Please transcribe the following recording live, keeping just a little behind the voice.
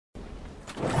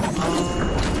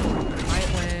Might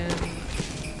land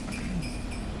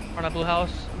on a blue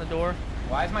house on the door.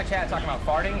 Why is my chat talking about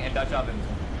farting and Dutch ovens?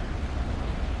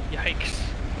 Yikes.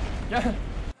 Yeah.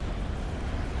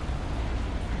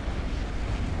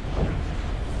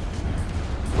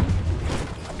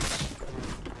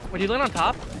 Would you land on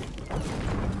top?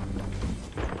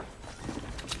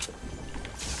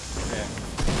 Yeah.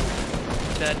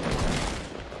 Dead.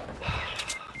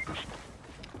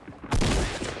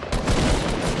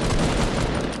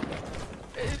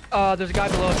 There's a guy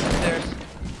below us upstairs.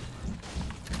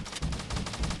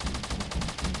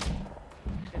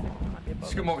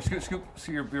 Scoop over, scoop.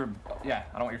 So your, yeah,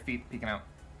 I don't want your feet peeking out.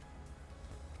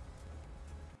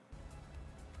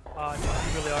 Oh, dude,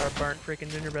 you really are a burnt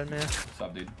freaking gingerbread man. What's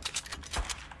up, dude?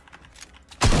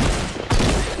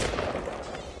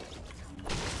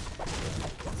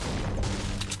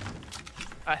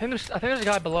 I think there's a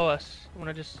guy below us. I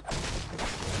wanna just.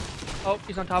 Oh,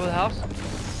 he's on top of the house.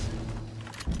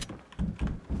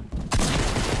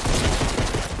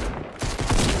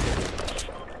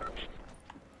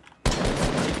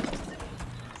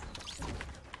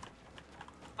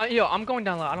 Yo, I'm going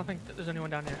down low. I don't think there's anyone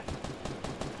down here.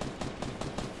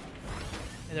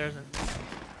 Yeah, there isn't.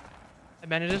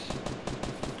 Advantages.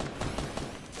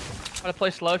 Try to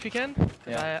play slow if you can.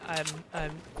 Yeah. I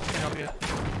can help you.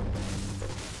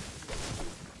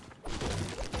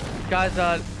 Guy's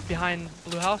behind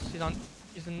blue house.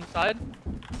 He's inside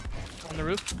on the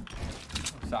roof.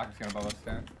 Soccer's gonna above us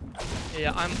there.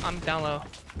 Yeah, I'm down low,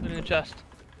 looting the chest.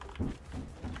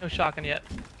 No shotgun yet.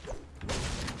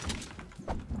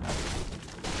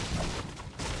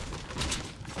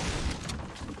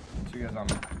 So you guys on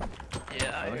me?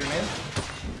 Yeah. Look at me.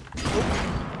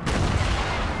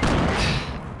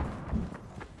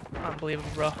 Unbelievable,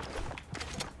 bro.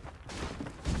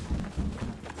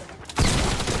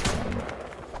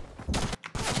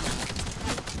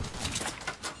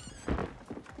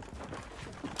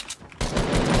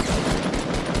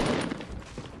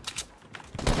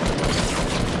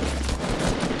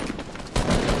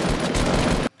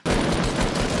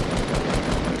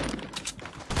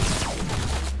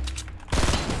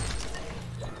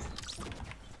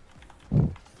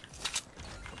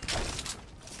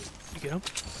 Get him.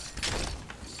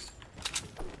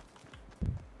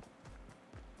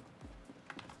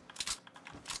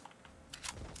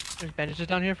 There's bandages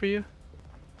down here for you.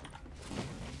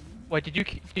 Wait, did you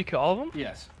kill all of them?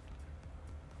 Yes.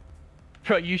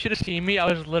 Bro, you should have seen me.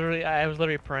 I was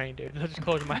literally praying, dude. I just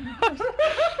closed my eyes.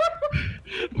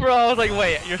 Bro, I was like,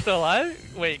 wait, you're still alive?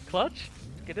 Wait, clutch?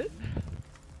 Get it?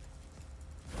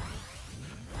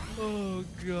 Oh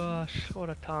gosh, what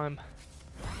a time.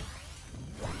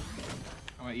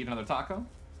 I'm gonna eat another taco.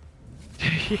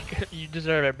 You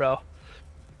deserve it, bro.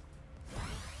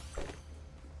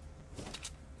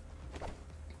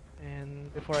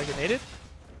 And before I get naded.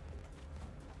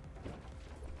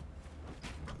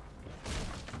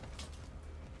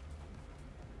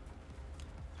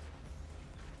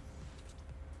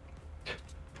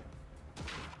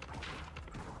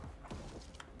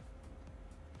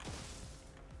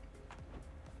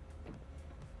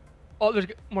 Oh, there's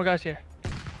more guys here.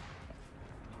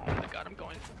 Oh my god, I'm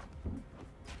going.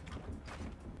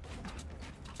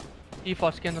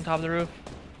 Default skins on top of the roof.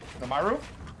 On my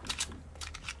roof?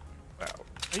 Wow.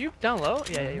 Are you down low?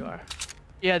 Yeah, you are.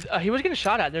 Yeah, he was getting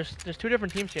shot at. There's two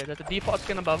different teams here. There's the default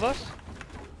skin above us,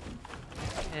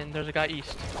 and there's a guy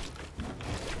east.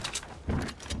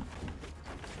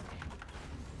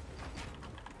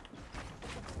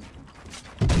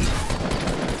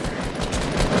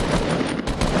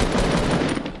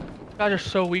 Guys are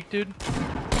so weak, dude.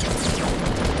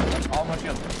 All my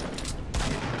shield.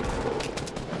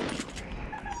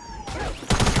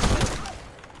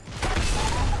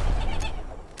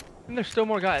 And there's still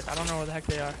more guys. I don't know where the heck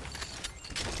they are.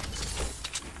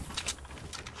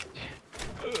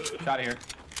 Shot here.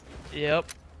 Yep.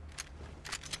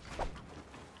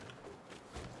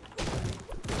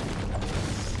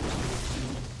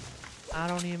 I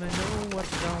don't even know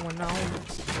what's going on.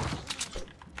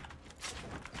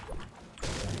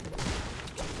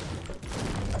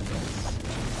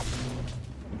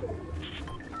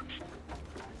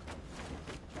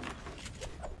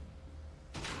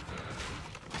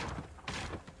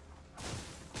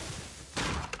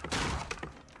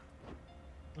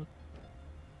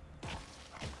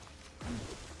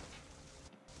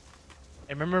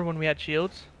 Hey, remember when we had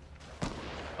shields?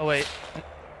 Oh wait.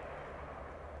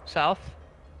 South.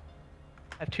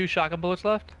 I have 2 shotgun bullets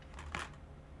left.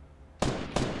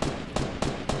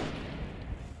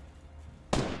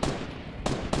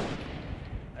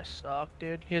 I suck,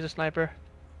 dude. Here's a sniper.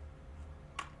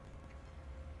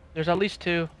 There's at least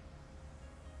 2.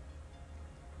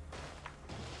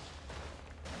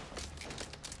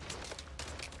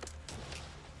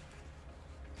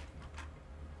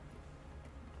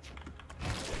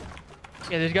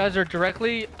 Yeah, these guys are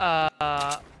directly south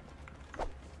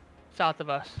of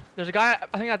us. There's a guy,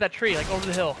 I think, at that tree, like over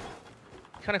the hill.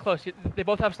 Kind of close. They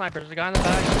both have snipers. There's a guy in the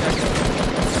back.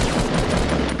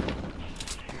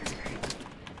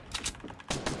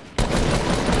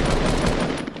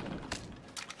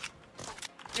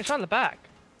 It's on the back.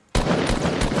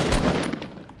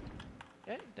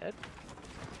 Okay, dead.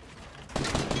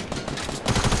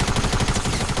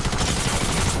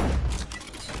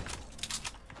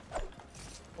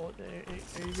 Oh, there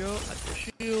you go. That's your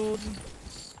shield.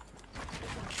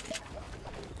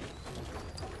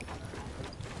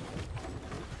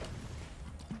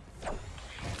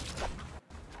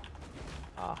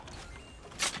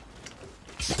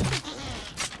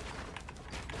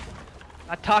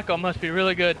 That taco must be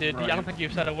really good, dude. Right. I don't think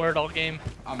you've said a word all game.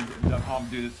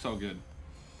 Dude, it's so good.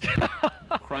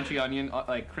 Crunchy onion,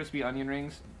 like crispy onion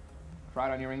rings,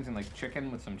 fried onion rings, and like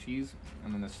chicken with some cheese,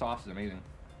 and then the sauce is amazing.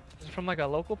 Is it from like a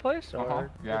local place,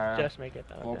 or Yeah, just make it?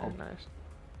 Okay, local. Nice.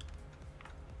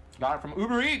 Got it from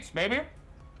Uber Eats, baby.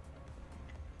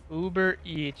 Uber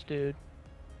Eats, dude.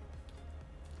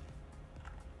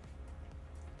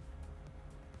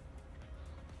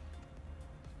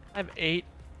 I have 8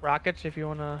 rockets if you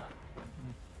want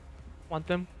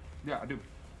them. Yeah, I do. I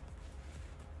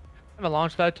have a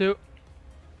launch pad too.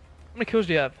 How many kills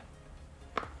do you have?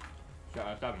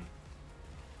 Yeah, 7.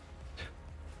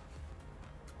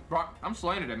 Bro, I'm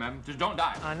slaying it, man. Just don't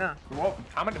die. I know. Well,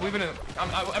 we've been in.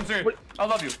 I'm serious. What? I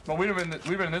love you, but we've been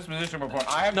in this position before.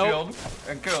 I have shield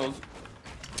and kills.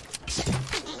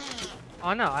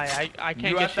 Oh no, I can't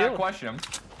You get asked shield. that question,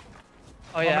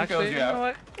 Oh yeah, many kills actually, you you have? know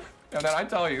what? and then I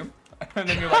tell you, and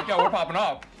then you're like, "Yo, we're popping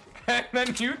off," and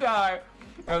then you die,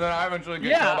 and then I eventually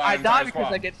get killed by I an entire die because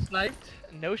squad. I get sniped.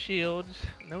 No shields,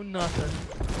 no nothing.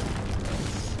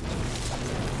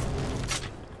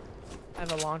 I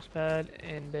have a launch pad,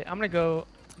 and I'm gonna going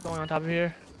on top of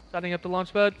here, setting up the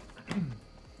launch pad.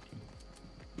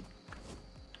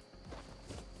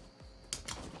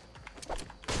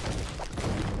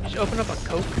 You should open up a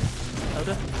Coke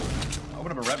soda.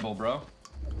 Open up a Red Bull, bro.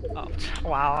 Oh,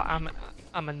 wow, I'm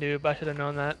a noob. I should have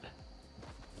known that.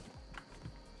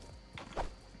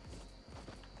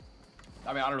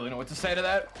 I mean, I don't really know what to say to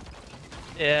that.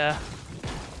 Yeah.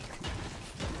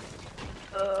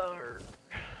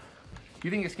 Do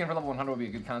you think a skin for level 100 would be a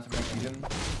good concept next season?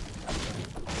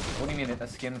 What do you mean a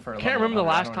skin for level 100? Can't remember the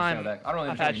last I don't time understand that. I don't really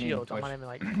I've had understand shields. I'm not even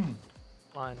like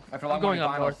flying. After I'm going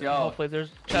up north. yo, Hopefully there's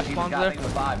chest he's spawns got there. things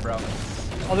with 5, bro.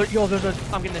 Oh, there's a.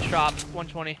 I'm getting this drop.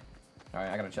 120.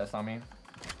 Alright, I got a chest on me. Oh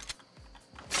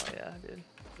yeah, dude.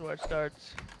 That's where it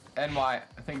starts. NY,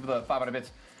 thank you for the 500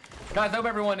 bits. Guys, I hope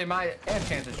everyone in my and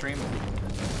Chance's stream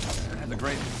has a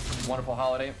great, wonderful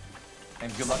holiday.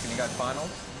 And good luck in you guys' finals.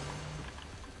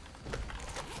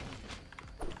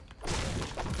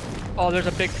 Oh, there's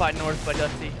a big fight north by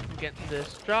Dusty. I'm getting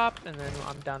this drop, and then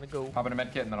I'm down to go. Pop in a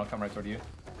med kit and then I'll come right toward you.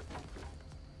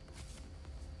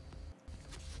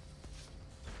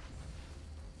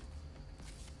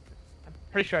 I'm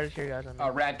pretty sure I just hear you guys on me.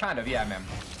 Rad, kind of, yeah, man.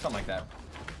 Something like that.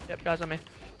 Yep, guys on me.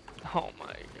 Oh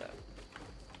my god.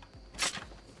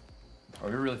 Oh,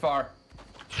 you're really far.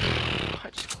 I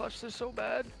just clutched this so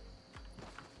bad.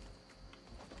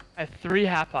 I have 3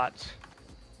 half pots.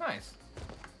 Nice.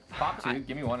 Pop 2,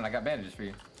 give me 1, and I got bandages for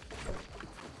you.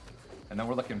 And then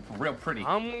we're looking real pretty.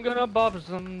 I'm gonna bob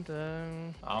some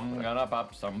down. I'm gonna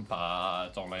pop some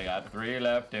pots. Only got 3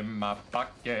 left in my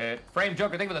pocket. Frame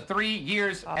Joker, thank you for the 3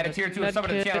 years at a tier 2 of summit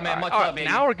to the channel, man. Much love, baby.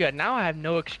 Now we're good. Now I have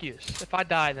no excuse. If I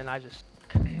die, then I just.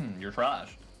 You're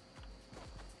trash.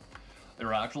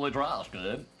 You're actually trash,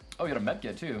 good. Oh, you got a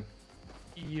medkit too.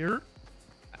 Year.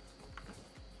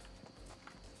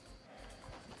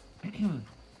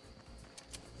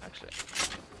 Actually.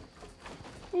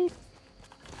 Oop.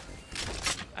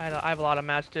 I have a lot of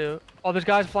mats too. Oh, there's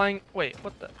guys flying. Wait,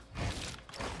 what the?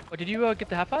 Oh, did you get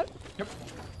the half pot? Yep.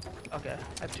 Okay,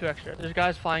 I have 2 extra. There's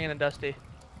guys flying in a Dusty.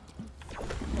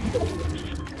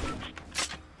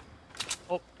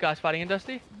 Oh, guys fighting in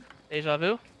Dusty. Deja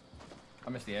vu. I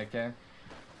missed the AK.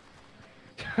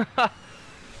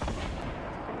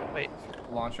 Wait.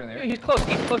 Launcher in there. He's close.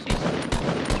 He's close. He's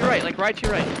to your right, like right to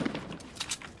your right.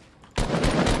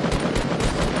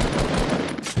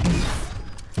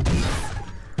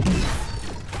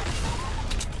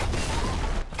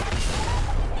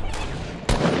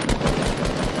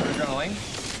 Adrenaline.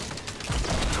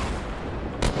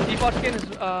 The default skin is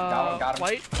got him.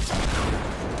 white.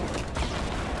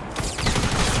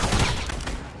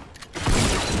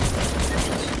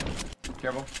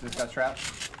 Careful, this guy's trapped.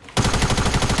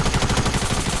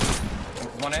 This is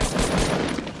one in.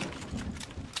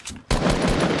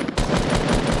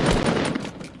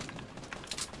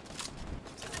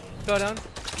 Go down.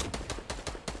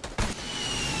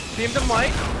 Beamed him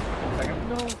white. Second.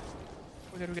 No.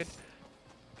 We're good, we're good.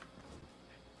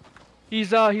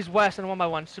 He's west and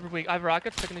 1x1, super weak. I have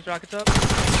rockets, picking these rockets up.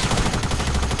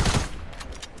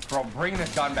 Bro, bring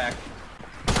this gun back.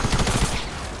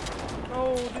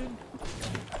 Oh, dude.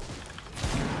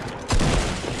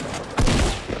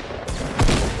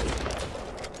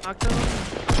 Knocked him.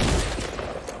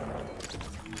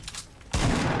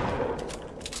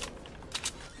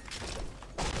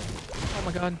 Oh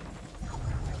my god.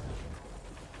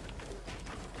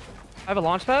 I have a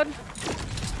launch pad.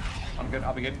 I'm good.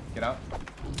 I'll be good. Get out.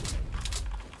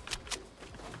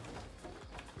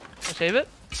 Can I save it?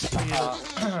 It's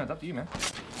up to you, man.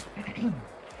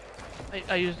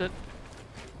 I used it.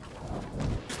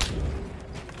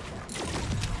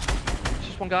 It's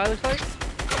just one guy, looks like.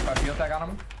 Got field tag on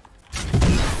him.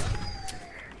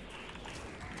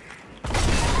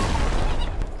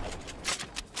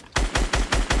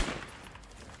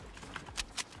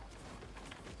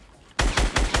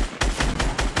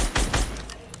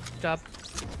 Good job.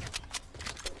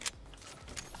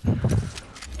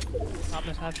 Not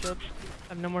miss half shield. I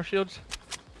have no more shields.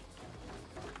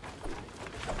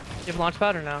 You have a launch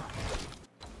pad or no?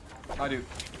 I do.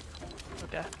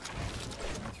 Okay.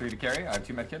 3 to carry. I have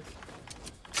 2 medkits.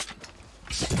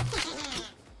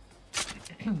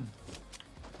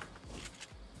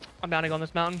 I'm bound to go on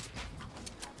this mountain.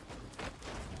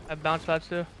 I have bounce pads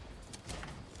too.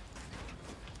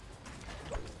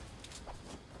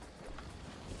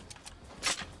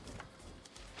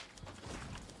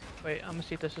 Wait, I'm gonna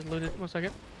see if this is looted. 1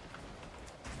 second.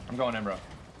 I'm going in, bro.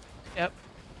 Yep.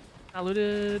 Not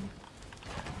looted.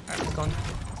 Alright, let's go on.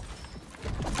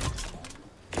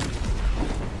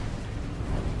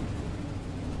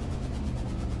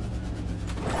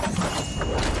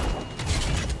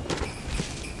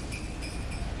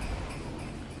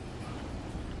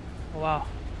 Oh, wow.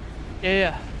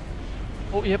 Yeah.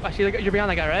 Oh, yep, I see the guy. You're behind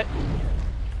that guy, right?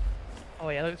 Oh,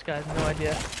 yeah, look at this guy. Has no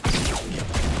idea.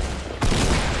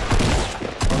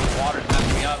 The water's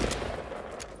messing me up.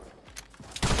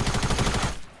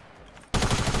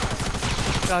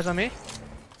 Guys on me?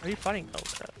 Are you fighting? Oh,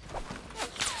 crap.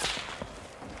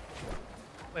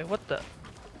 Wait, what the?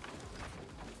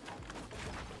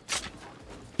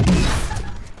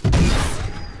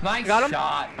 Nice Got him?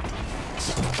 shot.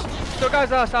 Still guys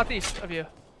southeast of you.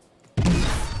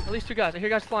 At least 2 guys. I hear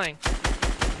guys flying.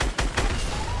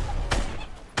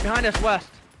 Behind us, west.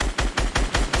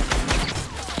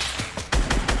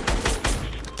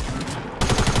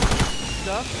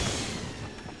 Stuff.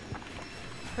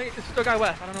 I think it's still guy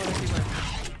west. I don't know where he went.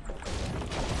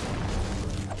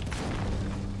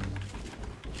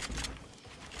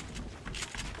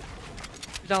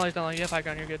 He's down low, he's down low. You have high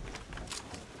ground, you're good.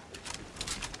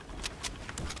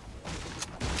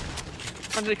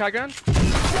 Under the high ground.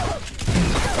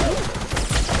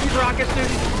 He's rockets,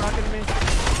 dude. He's rocketing me.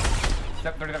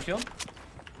 Step 30 up shield.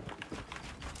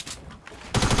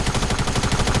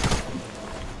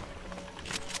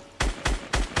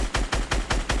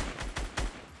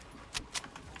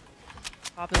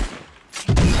 Pop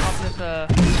this, I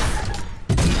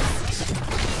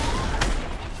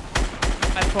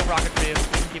have 12 rockets for you. You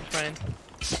can keep spraying.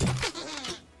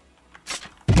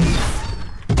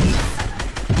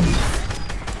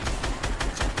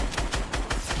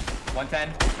 $110.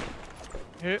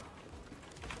 Here.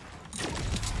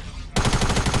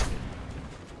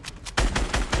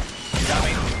 Got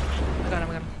me. I got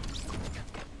him.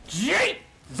 Jesus!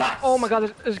 Oh my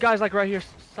god, there's guys like right here,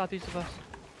 southeast of us.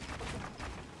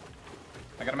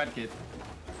 I got a medkit.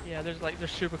 Yeah, they're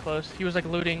super close. He was like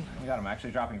looting. Oh my god, I'm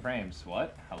actually dropping frames.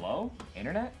 What? Hello?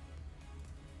 Internet?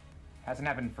 Hasn't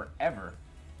happened forever.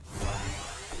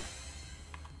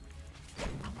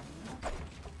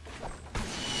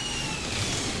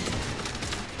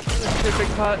 There's a big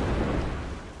pot.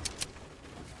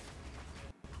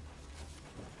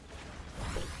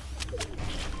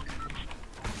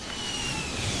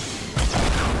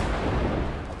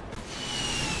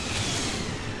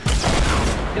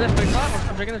 Get this big pot.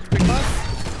 I'm drinking this big pot.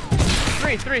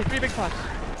 Three big pots.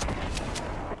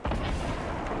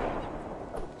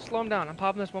 Slow him down. I'm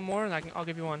popping this one more, and I'll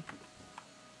give you one.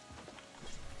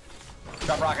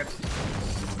 Drop rockets.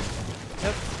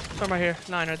 Yep. Some right here.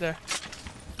 9 right there.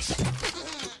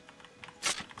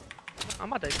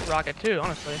 I'm about to rocket too,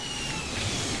 honestly.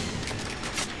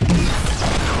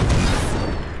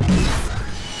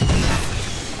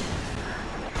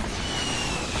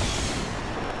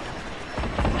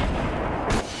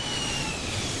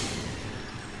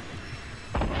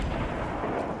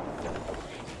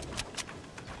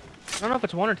 don't know if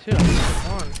it's one or two. I think it's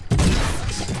one.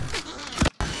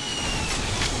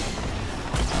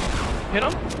 Hit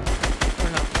him? Or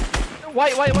no?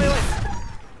 White.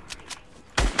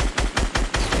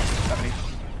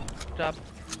 Good job.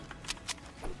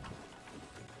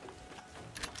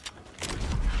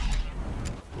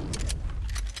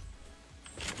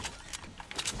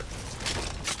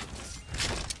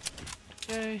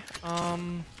 Okay,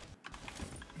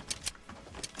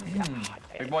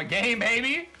 Big boy game,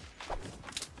 baby!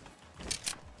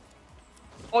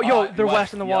 Oh, yo, they're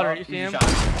west in the water. You see him? Shot.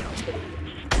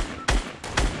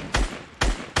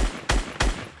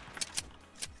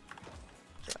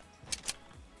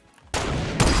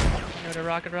 Got a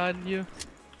rocket ride you.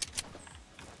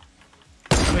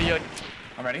 Wait, yo.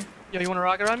 I'm ready. Yo, you want to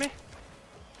rocket ride me?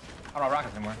 I don't have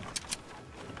rockets anymore.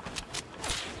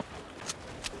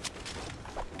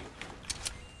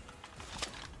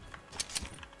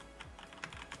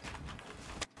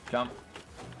 Jump.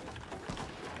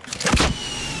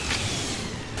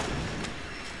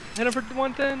 Hit him for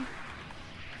 110.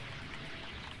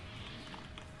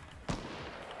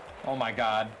 Oh my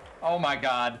god. Oh my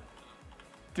god.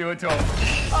 Do it to him.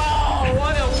 Oh,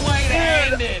 what a way to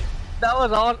end it! That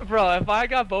was awesome. Bro, if I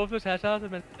got both those headshots,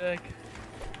 I'd been sick.